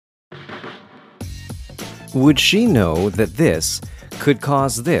Would she know that this could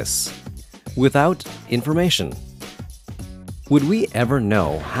cause this without information? Would we ever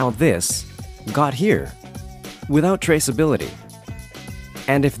know how this got here without traceability?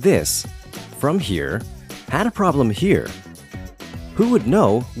 And if this, from here, had a problem here, who would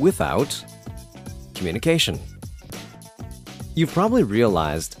know without communication? You've probably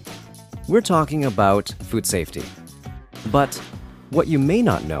realized we're talking about food safety. But what you may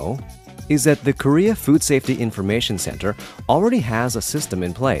not know is that the Korea Food Safety Information Center already has a system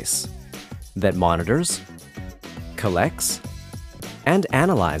in place that monitors, collects, and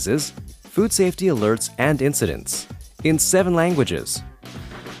analyzes food safety alerts and incidents in 7 languages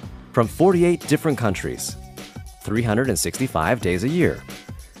from 48 different countries, 365 days a year.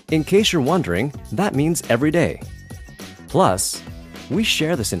 In case you're wondering, that means every day. Plus, we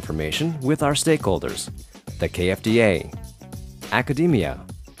share this information with our stakeholders, the KFDA, academia,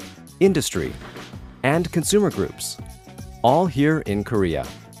 industry, and consumer groups, all here in Korea,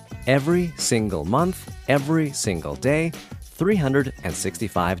 every single month, every single day,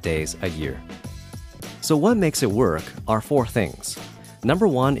 365 days a year. So what makes it work are 4 things. Number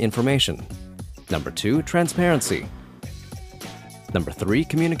 1, information. Number 2, transparency. Number 3,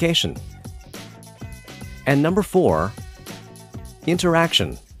 communication. And number 4,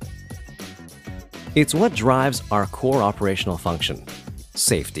 interaction. It's what drives our core operational function,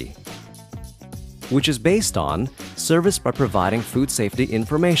 safety, which is based on service by providing food safety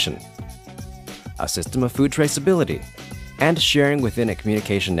information, a system of food traceability, and sharing within a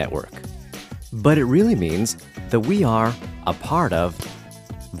communication network. But it really means that we are a part of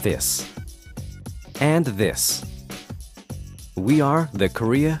this and this. We are the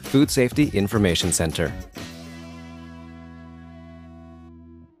Korea Food Safety Information Center.